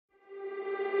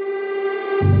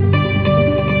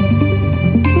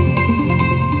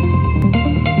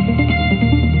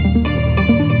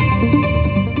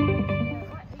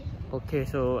Okay,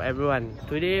 so everyone,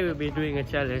 today we'll be doing a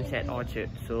challenge at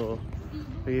Orchard. So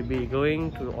we'll be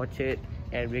going to Orchard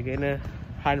and we're gonna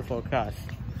hunt for cars.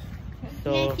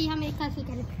 So let's see how many cars we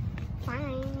can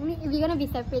find. We're gonna be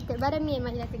separated, but me and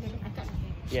Maria together.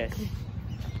 yes.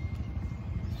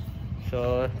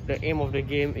 So the aim of the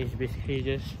game is basically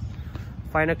just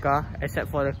find a car,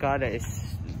 except for the car that is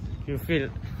you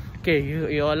feel okay.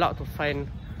 You're allowed to find.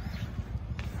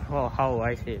 Oh, how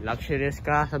I say, luxurious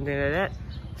car, something like that.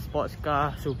 Sports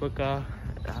car, supercar,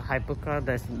 hypercar.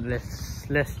 There's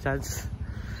less chance.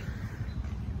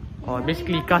 Or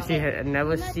basically cars you had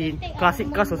never seen.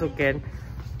 Classic cars also can.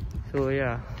 So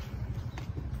yeah.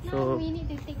 So we need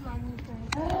to take money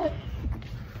first.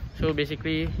 So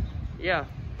basically, yeah,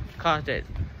 cars that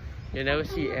you never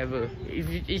see ever. If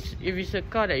it's a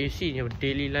car that you see in your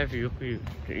daily life, you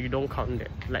don't count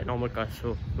that like normal cars.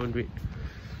 So don't do it.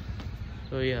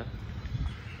 So yeah,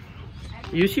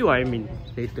 you see what I mean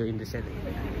later in the setting.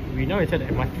 We now inside the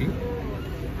MRT.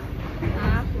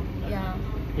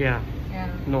 Yeah.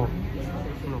 No.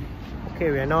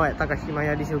 Okay, we are now at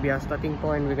Takashimaya. This will be our starting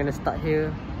point. We're gonna start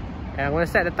here, and I'm gonna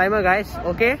set the timer, guys.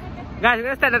 Okay, guys,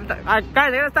 we're gonna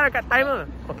start the timer.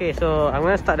 Okay, so I'm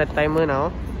gonna start the timer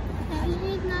now.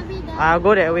 I'll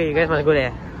go that way. You guys must go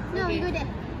there. No, we go there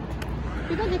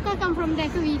because the car come from there,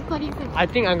 so we got it first. I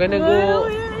think I'm gonna go.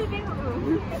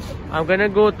 I'm gonna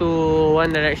go to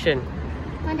One Direction.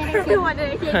 One Direction. One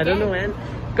Direction. I don't know, man.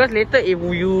 Because later, if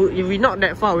we not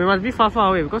that far, we must be far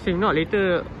away. Because if not,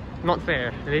 later not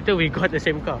fair. Later we got the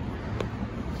same car.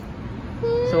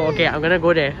 So okay, I'm gonna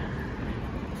go there.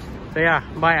 So yeah,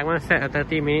 bye. I'm gonna set a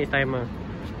 30 minutes timer.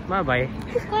 Bye bye.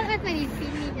 Call us when you see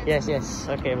me. Yes.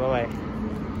 Okay, bye bye.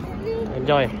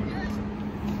 Enjoy.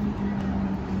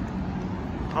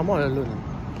 I'm all alone.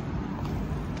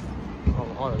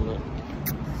 I'm all alone.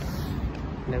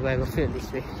 Never ever felt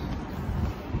this way.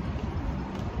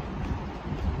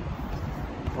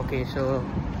 Okay, so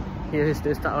here is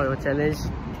the start of our challenge.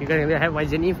 You're gonna have my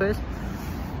journey first.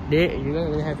 You're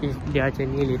gonna have their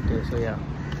journey later. So yeah.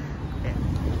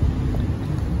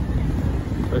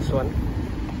 First one,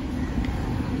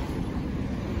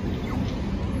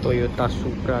 Toyota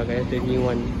Supra, guys, the new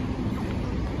one.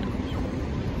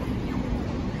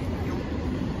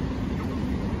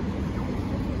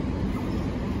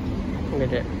 Look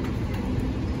at that.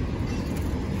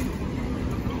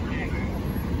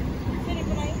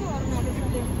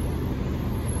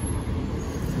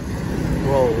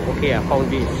 Whoa, okay, I found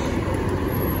this.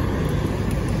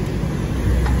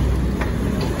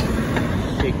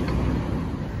 Sick.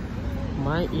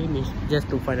 My aim is just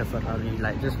to find a Ferrari,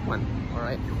 like just one,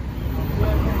 alright?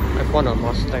 I found a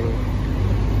Mustang.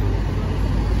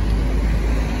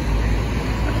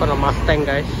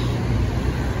 Guys.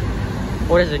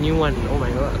 Oh, that's a new one. Oh my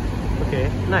god.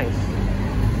 Okay, nice.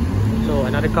 So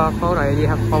another car found. I already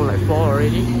have found like 4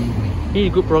 already. This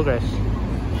is good progress.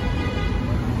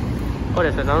 Oh,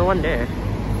 there's another one there.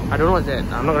 I don't know what's that.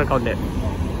 I'm not gonna count that.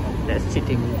 That's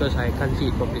cheating because I can't see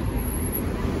it properly.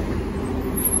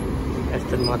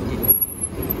 Aston Martin.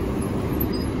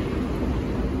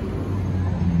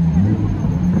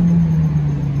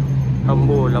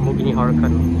 Lamborghini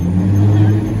Huracan.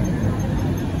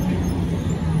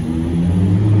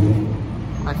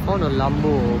 I found a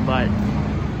Lambo, but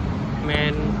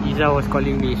man, Iza was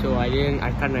calling me, so I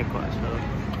can't record. So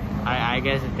I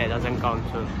guess that doesn't count.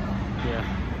 So yeah,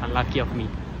 unlucky of me.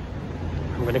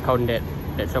 I'm gonna count that.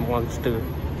 That's a monster.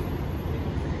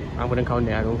 I'm gonna count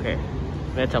that. I don't care.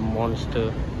 That's a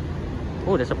monster.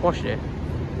 Oh, there's a Porsche there.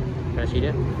 Can I see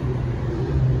that?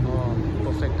 Oh,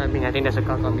 perfect timing. I think there's a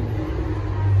car coming.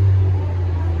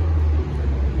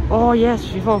 Oh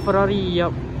yes, we found Ferrari.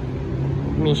 Yup.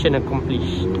 Mission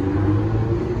accomplished.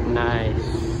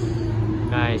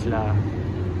 Nice lah.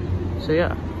 So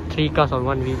yeah, 3 cars on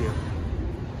one video.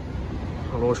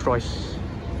 Rolls Royce.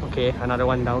 Okay, another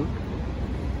one down.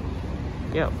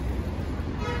 Yep.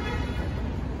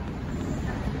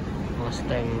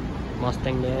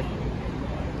 Mustang there.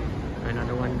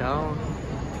 Another one down.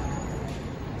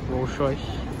 Rolls Royce.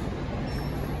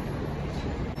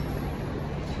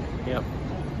 Yep.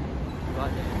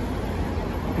 Got it.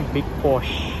 Big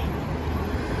Porsche.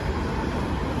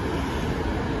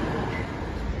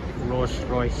 Rolls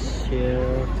Royce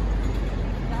here.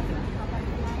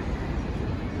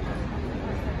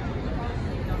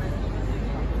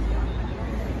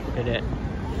 Look at that.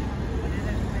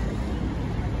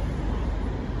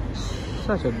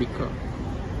 Such a big car.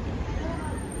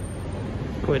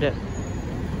 Look at that.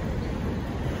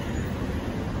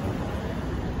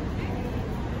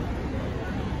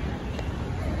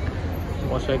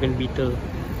 Volkswagen Beetle.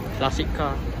 Classic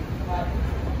car.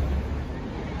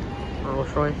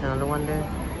 Rolls Royce, another one there.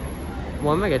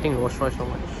 Why am I getting Rolls Royce so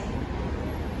much?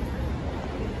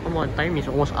 Come on, time is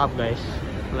almost up, guys.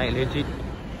 Like legit,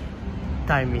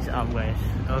 time is up, guys.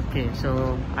 Okay,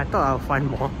 so I thought I'll find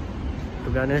more. To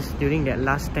be honest, during that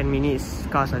last 10 minutes,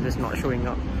 cars are just not showing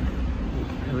up,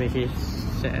 which is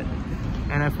sad.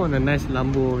 And I found a nice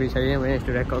Lambo which I didn't manage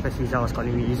to record because Iza was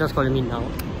calling me. Iza's calling me now.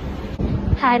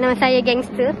 Hi, nama saya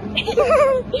Gangster.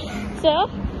 So,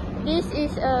 this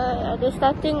is the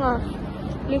starting of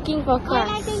looking for cars.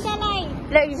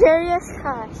 Luxurious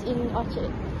cars in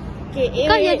Orchard. Okay,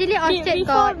 Kau usually Orchard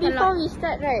before we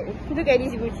start, right? Look at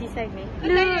this Gucci sign, man.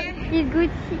 Look, it's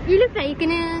Gucci. You look like you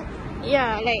kena...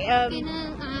 Yeah, like how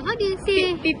do you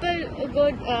say? People go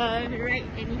right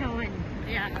anyhow one.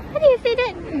 Yeah. How do you say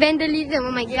that? Vandalism. Oh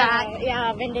my god.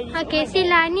 Yeah, vandalism. Okay,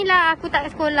 sila ni lah aku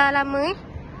tak sekolah lama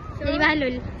so, jadi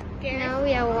bahalul. Okay, now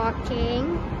we are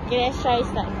walking. Okay, let's try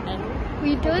start.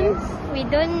 We don't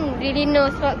really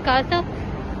know sport car, so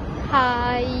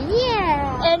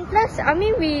yeah. And plus, I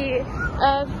mean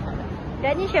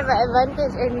Danish have an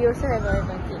advantage and we also have an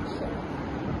advantage.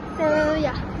 So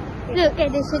yeah. Look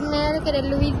at the Chanel, look at the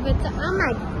Louis Vuitton. Oh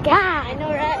my god! I know,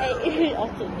 right? Okay,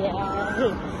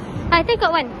 yeah. I think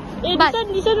got one. This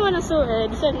one also.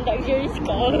 This one luxurious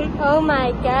car. Oh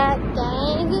my god,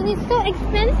 guys! It's so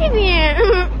expensive here.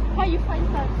 How you find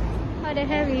cars? How the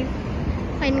hell you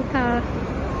find car?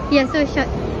 Yeah, so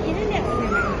short. Isn't that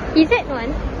one? Is that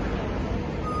one?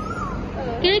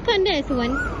 Can I count that as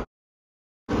one?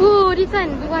 Oh, this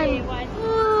one. Okay, one.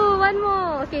 Oh, one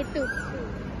more. Okay, two.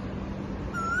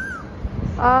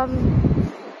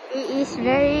 It is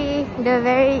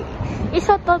it's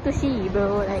so tall to see,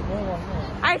 bro. Like,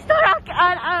 I stole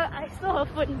her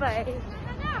phone by.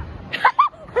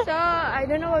 So I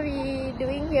don't know what we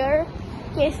doing here.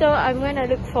 Okay, so I'm gonna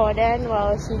look for Dan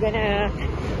while she gonna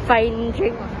find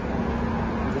drink.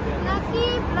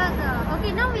 Lucky Plaza.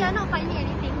 Okay, now we are not finding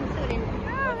anything. So then,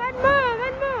 one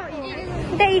more.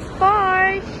 There is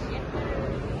Porsche.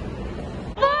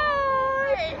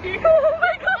 Porsche. Oh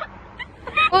my god.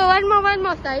 Oh, one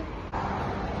more side.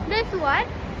 There's one,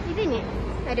 isn't it?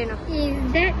 I don't know. Is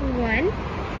that one?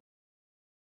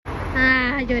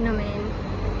 I don't know, man.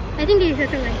 I think this is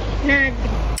also one.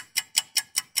 Nah.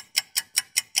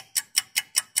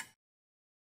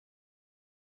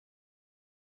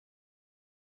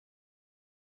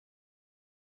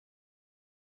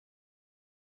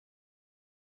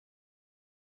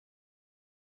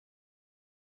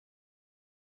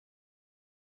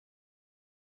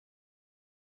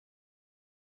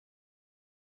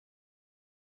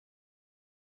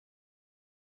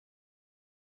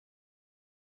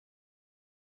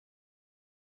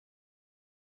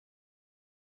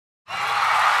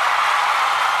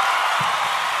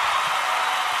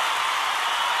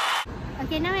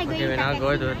 Okay, now we're now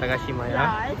going to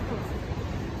Takashimaya.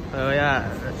 Oh yeah,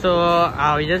 so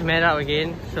we just met up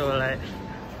again. So like,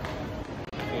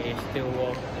 okay, still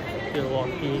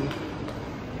walking.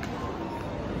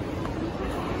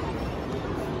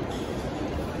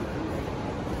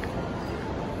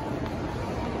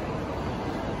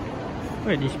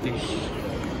 Where is this place?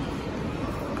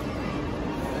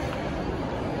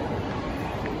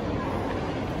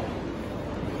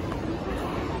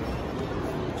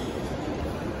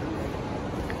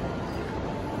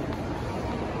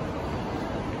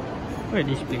 Where is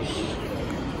this place?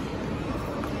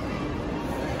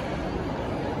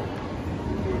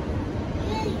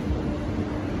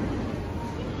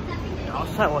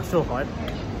 Outside was so hot.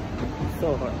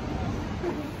 So hot.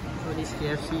 So this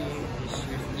KFC is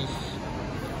with this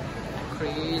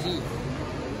crazy.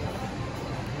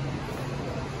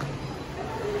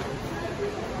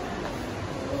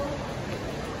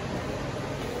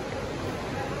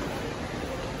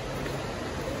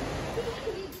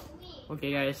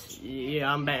 Okay guys,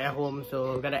 yeah, I'm back at home,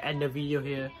 so I'm gonna end the video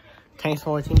here. Thanks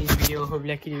for watching this video. Hope you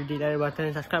like it. If you did, like the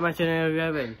button, subscribe my channel if you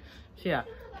haven't. So yeah,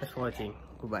 thanks for watching.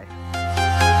 Goodbye.